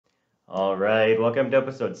Alright, welcome to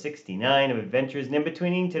episode 69 of Adventures in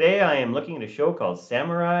Inbetweening. Today I am looking at a show called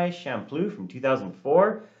Samurai Champloo from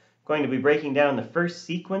 2004. Going to be breaking down the first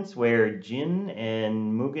sequence where Jin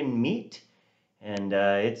and Mugen meet, and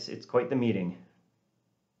it's quite the meeting.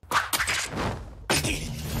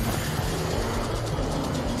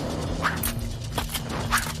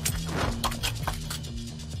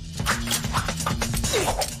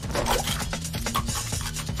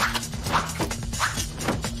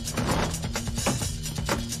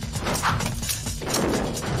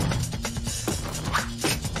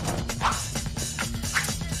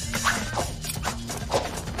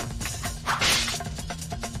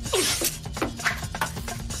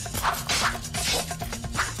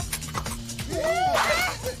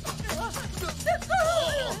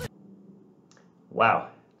 Wow,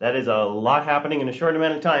 that is a lot happening in a short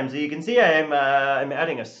amount of time. So you can see I'm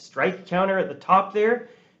adding a strike counter at the top there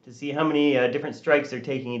to see how many different strikes they're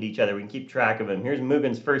taking at each other. We can keep track of them. Here's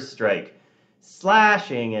Mugen's first strike.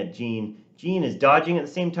 Slashing at Jin. Jin is dodging at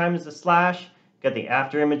the same time as the slash. Got the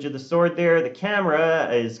after image of the sword there. The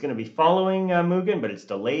camera is going to be following Mugen, but it's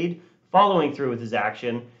delayed. Following through with his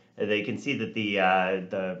action. They can see that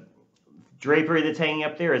the drapery that's hanging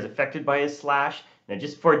up there is affected by his slash. Now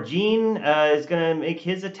just before Jin is going to make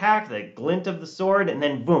his attack, the glint of the sword, and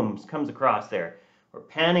then boom, comes across there. We're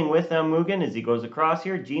panning with Mugen as he goes across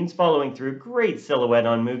here. Jin's following through. Great silhouette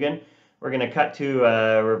on Mugen. We're going to cut to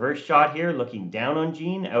a reverse shot here, looking down on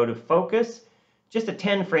Jin, out of focus. Just a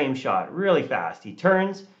 10-frame shot, really fast. He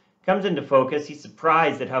turns, comes into focus. He's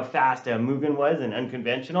surprised at how fast Mugen was and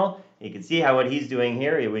unconventional. You can see how what he's doing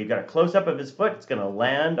here. We've got a close-up of his foot. It's going to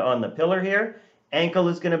land on the pillar here. Ankle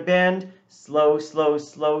is going to bend. Slow, slow,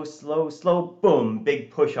 slow, slow, slow. Boom.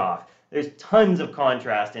 Big push off. There's tons of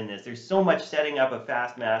contrast in this. There's so much setting up a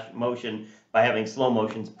fast motion by having slow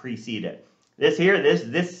motions precede it. This here,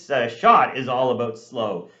 this shot is all about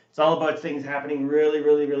slow. It's all about things happening really,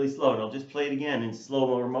 really, really slow. And I'll just play it again in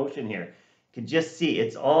slow motion here. You can just see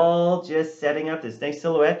it's all just setting up this nice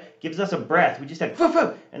silhouette. Gives us a breath. We just had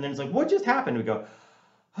foo-foo. And then it's like, what just happened? We go,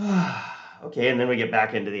 okay, and then we get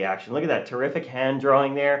back into the action. Look at that terrific hand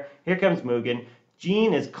drawing there. Here comes Mugen.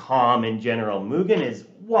 Jin is calm in general. Mugen is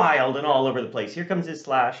wild and all over the place. Here comes his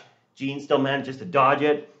slash. Jin still manages to dodge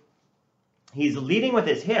it. He's leading with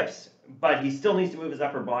his hips, but he still needs to move his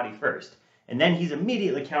upper body first. And then he's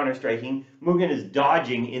immediately counter-striking. Mugen is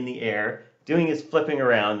dodging in the air, doing his flipping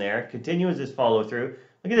around there, continues his follow-through.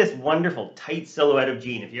 Look at this wonderful tight silhouette of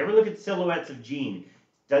Jin. If you ever look at silhouettes of Jin,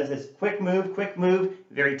 does this quick move,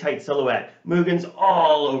 very tight silhouette. Mugen's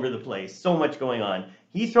all over the place, so much going on.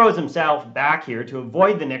 He throws himself back here to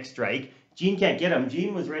avoid the next strike. Jin can't get him.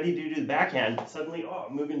 Jin was ready to do the backhand, but suddenly,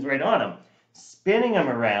 Mugen's right on him. Spinning him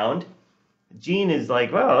around. Jin is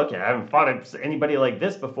like, well, okay, I haven't fought anybody like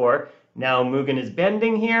this before. Now Mugen is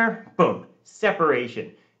bending here. Boom,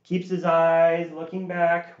 separation. Keeps his eyes looking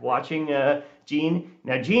back, watching Jin.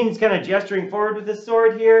 Now Jin's kind of gesturing forward with his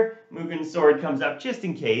sword here. Mugen's sword comes up just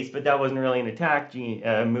in case, but that wasn't really an attack.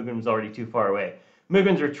 Mugen was already too far away.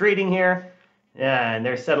 Mugen's retreating here, and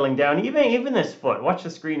they're settling down. Even this foot, watch the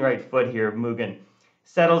screen right foot here of Mugen.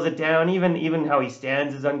 Settles it down, even how he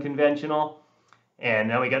stands is unconventional. And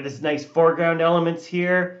now we got this nice foreground elements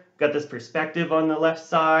here. Got this perspective on the left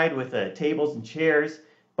side with tables and chairs.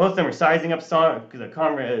 Both of them are sizing up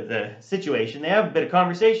the situation. They have a bit of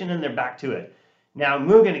conversation and they're back to it. Now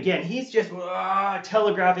Mugen, again, he's just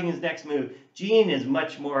telegraphing his next move. Jin is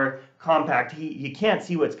much more compact. He can't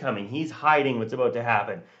see what's coming. He's hiding what's about to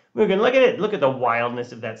happen. Mugen, look at it. Look at the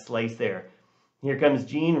wildness of that slice there. Here comes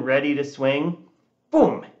Jin, ready to swing.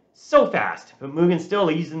 Boom! So fast. But Mugen still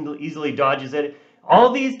easily dodges it.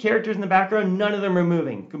 All these characters in the background, none of them are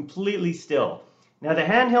moving. Completely still. Now the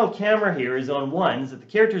handheld camera here is on ones, that the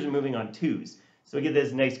characters are moving on twos. So we get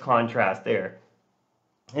this nice contrast there.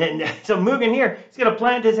 And so Mugen here, he's going to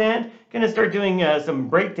plant his hand, going to start doing some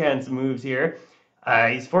breakdance moves here.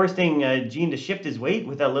 He's forcing Jin to shift his weight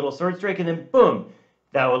with that little sword strike, and then boom,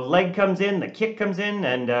 that leg comes in, the kick comes in,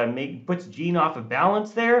 and puts Jin off of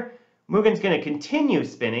balance there. Mugen's going to continue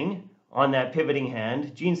spinning on that pivoting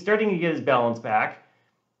hand. Jin's starting to get his balance back.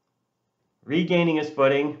 Regaining his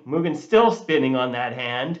footing. Mugen's still spinning on that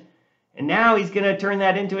hand. And now he's going to turn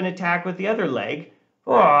that into an attack with the other leg.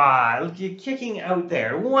 Oh, kicking out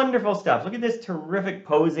there. Wonderful stuff. Look at this terrific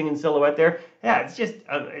posing and silhouette there. Yeah, it's just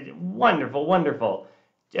a wonderful, wonderful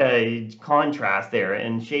contrast there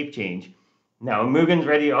and shape change. Now Mugen's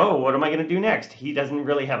ready. Oh, what am I going to do next? He doesn't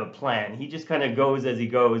really have a plan. He just kind of goes as he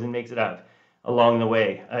goes and makes it up along the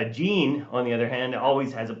way. Jin, on the other hand,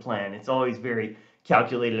 always has a plan. It's always very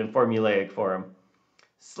calculated and formulaic for him.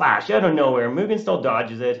 Slash out of nowhere. Mugen still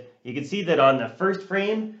dodges it. You can see that on the first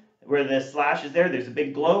frame, where the slash is there, there's a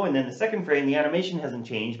big glow, and then the second frame, the animation hasn't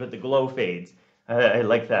changed, but the glow fades. I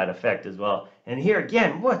like that effect as well. And here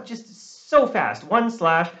again, what, just so fast. One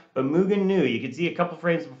slash, but Mugen knew. You could see a couple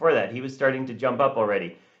frames before that, he was starting to jump up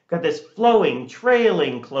already. Got this flowing,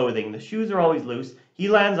 trailing clothing. The shoes are always loose. He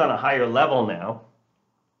lands on a higher level now.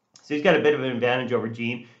 So he's got a bit of an advantage over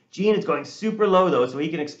Jin. Jin is going super low though, so he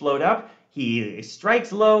can explode up. He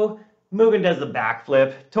strikes low. Mugen does the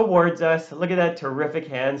backflip towards us. Look at that terrific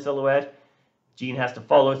hand silhouette. Jin has to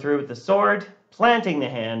follow through with the sword, planting the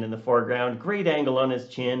hand in the foreground. Great angle on his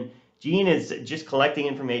chin. Jin is just collecting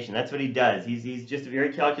information. That's what he does. He's just a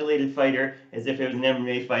very calculated fighter, as if it was an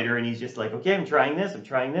MMA fighter, and he's just like, okay, I'm trying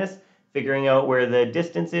this, figuring out where the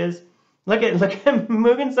distance is. Look at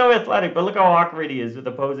Mugen's so athletic, but look how awkward he is with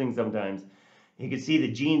the posing sometimes. You can see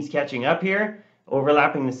the Jin's catching up here,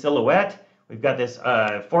 overlapping the silhouette. We've got this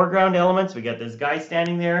foreground elements. We got this guy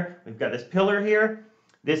standing there. We've got this pillar here.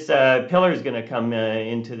 This pillar is going to come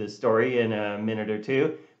into the story in a minute or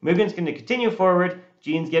two. Mugen's going to continue forward.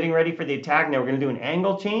 Jin's getting ready for the attack. Now we're going to do an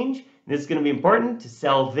angle change. This is going to be important to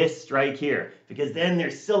sell this strike here, because then their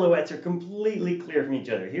silhouettes are completely clear from each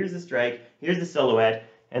other. Here's the strike, here's the silhouette,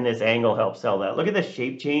 and this angle helps sell that. Look at the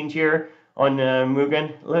shape change here on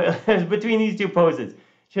Mugen. Between these two poses.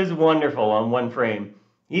 Just wonderful on one frame.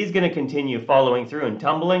 He's going to continue following through and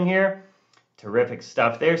tumbling here. Terrific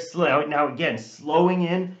stuff there. Now again, slowing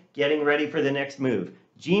in, getting ready for the next move.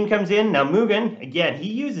 Jin comes in. Now Mugen, again, he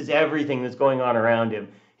uses everything that's going on around him.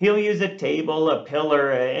 He'll use a table, a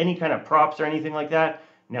pillar, any kind of props or anything like that.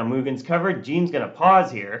 Now Mugen's covered. Jin's going to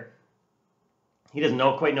pause here. He doesn't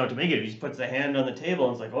quite know what to make of it. He just puts the hand on the table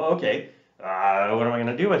and it's like, oh, okay, what am I going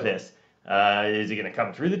to do with this? Is he going to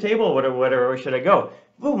come through the table? Where should I go?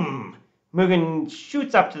 Boom! Mugen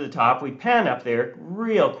shoots up to the top. We pan up there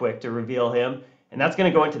real quick to reveal him. And that's going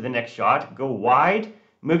to go into the next shot. Go wide.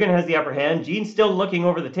 Mugen has the upper hand. Jin's still looking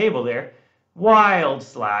over the table there. Wild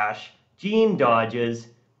slash. Jin dodges.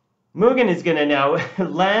 Mugen is going to now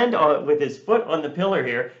land with his foot on the pillar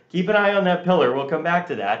here. Keep an eye on that pillar. We'll come back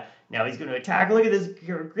to that. Now he's going to attack. Look at this,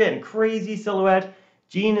 again, crazy silhouette.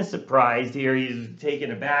 Jin is surprised here. He's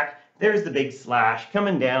taken aback. There's the big slash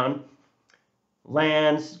coming down.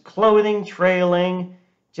 Lands, clothing trailing.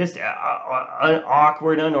 Just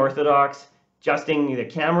awkward, unorthodox. Adjusting the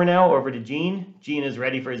camera now over to Jin. Jin is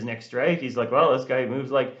ready for his next strike. He's like, well, this guy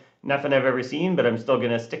moves like nothing I've ever seen, but I'm still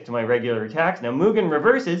going to stick to my regular attacks. Now Mugen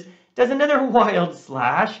reverses, does another wild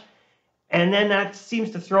slash, and then that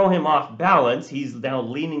seems to throw him off balance. He's now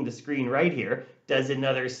leaning the screen right here, does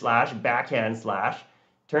another slash, backhand slash,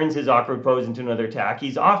 turns his awkward pose into another attack.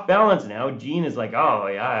 He's off balance now. Jin is like, oh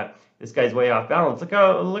yeah, this guy's way off balance. Look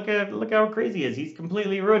how crazy he is. He's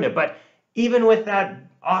completely ruined it. But even with that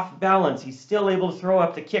off balance, he's still able to throw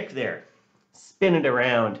up the kick there. Spin it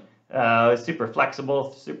around. Super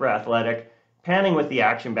flexible, super athletic. Panning with the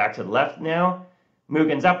action back to the left now.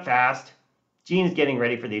 Mugen's up fast. Jin's getting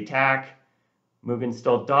ready for the attack. Mugen's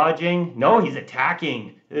still dodging. No, he's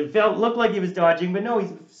attacking. It looked like he was dodging, but no,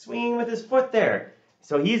 he's swinging with his foot there.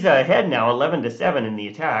 So he's ahead now, 11-7 in the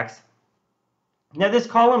attacks. Now this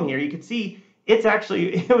column here, you can see,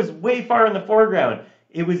 it was way far in the foreground.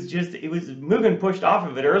 It was Mugen pushed off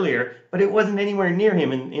of it earlier, but it wasn't anywhere near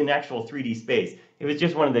him in actual 3D space. It was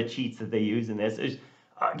just one of the cheats that they use in this.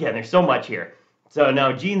 Again, there's so much here. So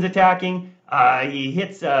now Jin's attacking. He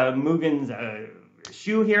hits Mugen's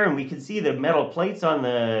shoe here, and we can see the metal plates on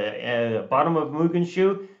the bottom of Mugen's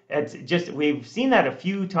shoe. We've seen that a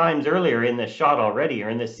few times earlier in this shot already, or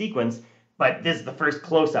in this sequence, but this is the first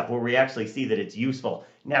close-up where we actually see that it's useful.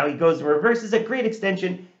 Now he goes and reverses a great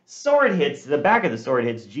extension. Sword hits, the back of the sword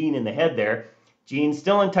hits Jin in the head there. Jin's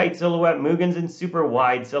still in tight silhouette. Mugen's in super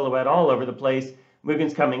wide silhouette all over the place.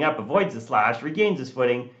 Mugen's coming up, avoids the slash, regains his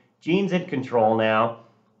footing. Jin's in control now.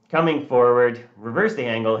 Coming forward, reverse the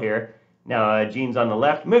angle here. Now Jin's on the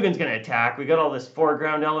left. Mugen's going to attack. We got all this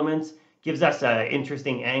foreground elements. Gives us an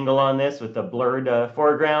interesting angle on this with the blurred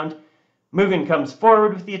foreground. Mugen comes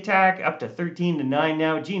forward with the attack, up to 13-9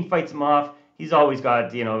 now. Jin fights him off. He's always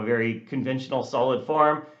got, a very conventional, solid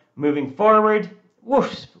form. Moving forward,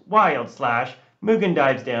 whoosh, wild slash. Mugen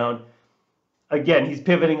dives down. Again, he's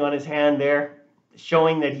pivoting on his hand there,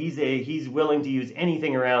 showing that he's willing to use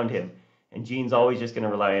anything around him. And Jin's always just going to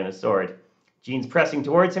rely on his sword. Jin's pressing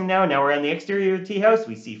towards him now. Now we're on the exterior of the tea house.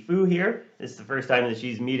 We see Fu here. This is the first time that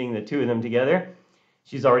she's meeting the two of them together.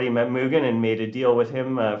 She's already met Mugen and made a deal with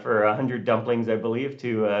him for 100 dumplings, I believe,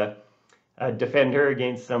 to defend her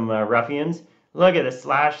against some ruffians. Look at the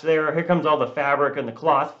slash there. Here comes all the fabric and the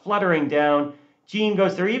cloth fluttering down. Gene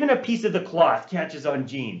goes through, even a piece of the cloth catches on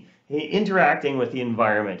Gene, interacting with the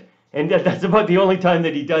environment. And that's about the only time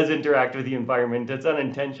that he does interact with the environment. It's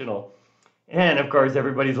unintentional. And of course,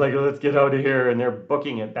 everybody's like, let's get out of here, and they're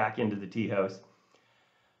booking it back into the tea house.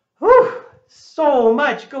 Whew! So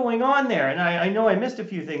much going on there, and I know I missed a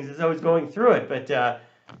few things as I was going through it, but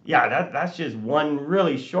yeah, that's just one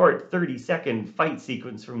really short 30-second fight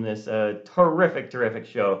sequence from this terrific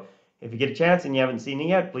show. If you get a chance and you haven't seen it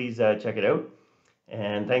yet, please check it out.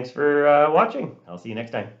 And thanks for watching. I'll see you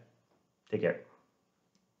next time. Take care.